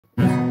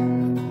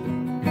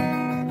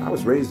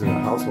was raised in a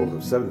household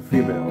of 7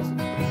 females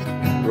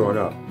growing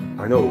up.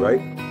 I know,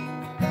 right?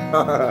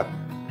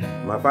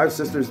 My 5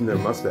 sisters and their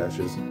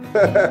mustaches.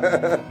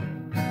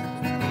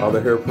 All the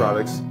hair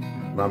products.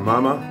 My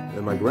mama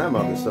and my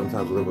grandmother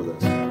sometimes lived with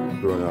us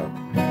growing up.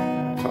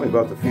 Tell me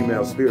about the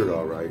female spirit,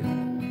 all right.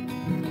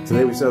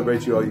 Today we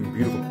celebrate you, all you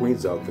beautiful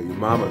queens out there, you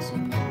mamas,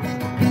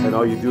 and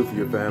all you do for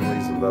your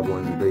families and loved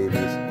ones and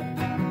babies.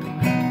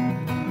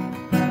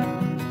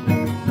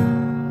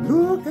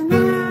 Looking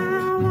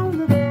out on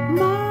the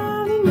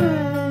morning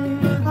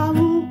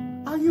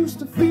rain, I used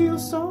to feel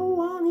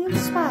so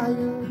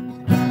uninspired.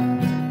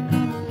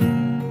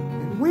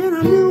 And when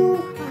I knew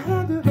I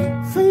had to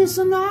face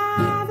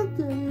another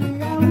day,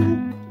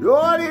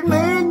 Lord, it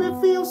made me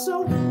feel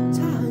so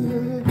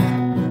tired.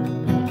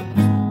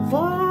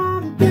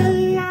 For the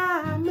day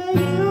I met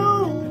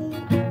you,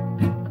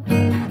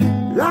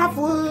 life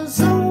was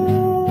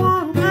so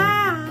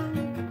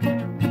unkind.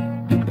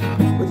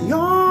 But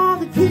you're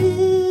the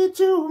key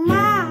to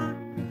my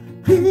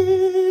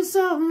peace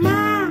of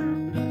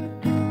mind.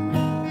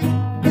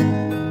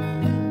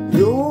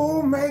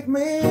 You make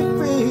me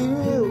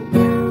feel.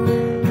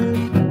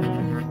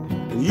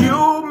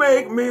 You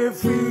make me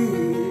feel.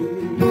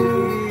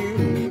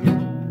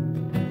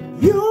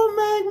 You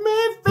make me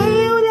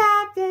feel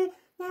like a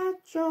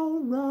natural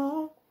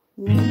woman.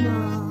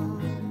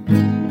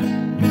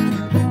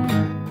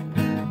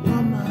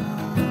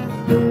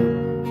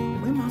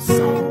 When my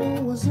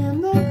soul was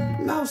in the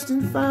lost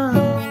and found,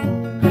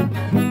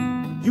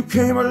 you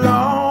came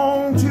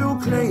along to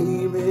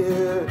claim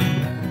it.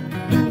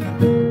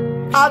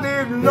 I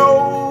didn't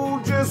know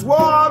just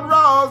what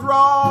was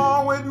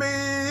wrong with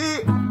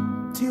me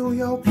till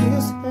your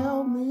kiss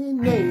helped me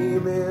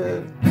name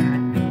it.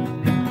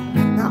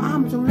 Now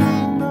I'm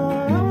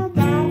surrendered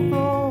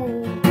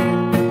doubtful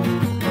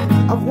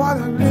of what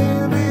I'm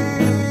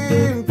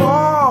living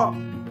for.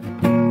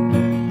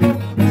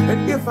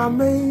 And if I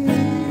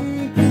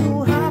make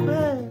you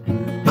happy,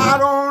 I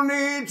don't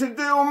need to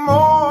do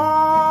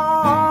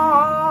more.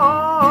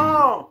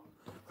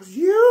 'Cause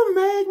you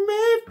make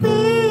me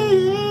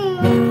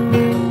feel.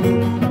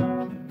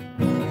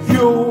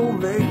 You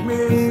make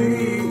me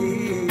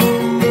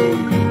feel.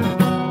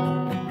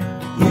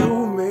 You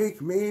make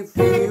me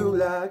feel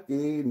like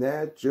a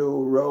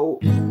natural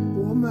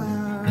woman.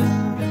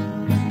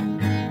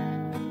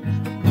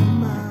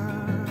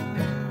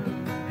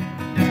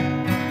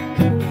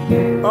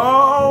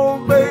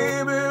 Oh,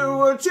 baby,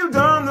 what you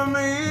done to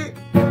me?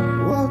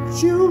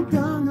 What you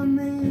done to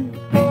me?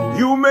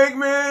 You make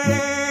me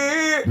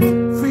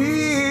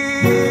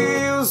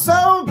feel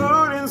so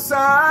good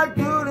inside,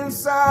 good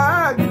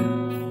inside.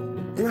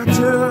 And I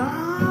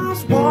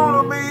just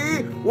wanna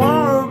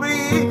be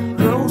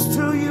close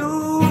to you.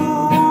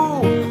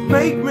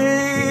 Make me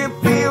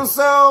feel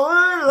so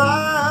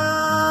alive.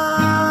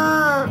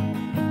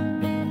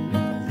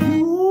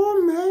 You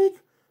make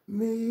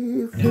me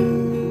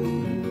feel.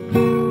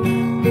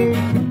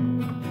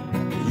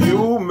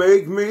 You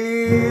make me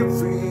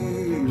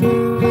feel.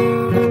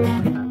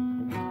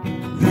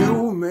 You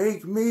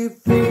make me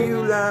feel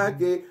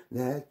like a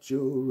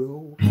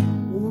natural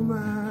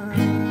woman.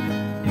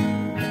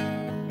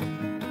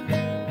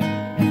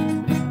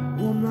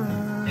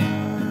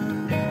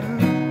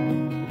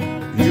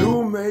 You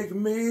make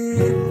me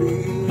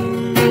feel.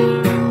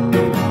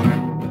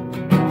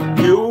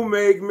 You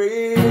make me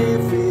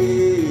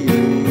feel.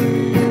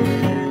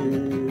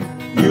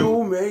 You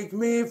make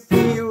me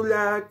feel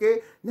like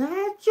a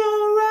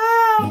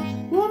natural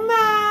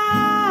woman.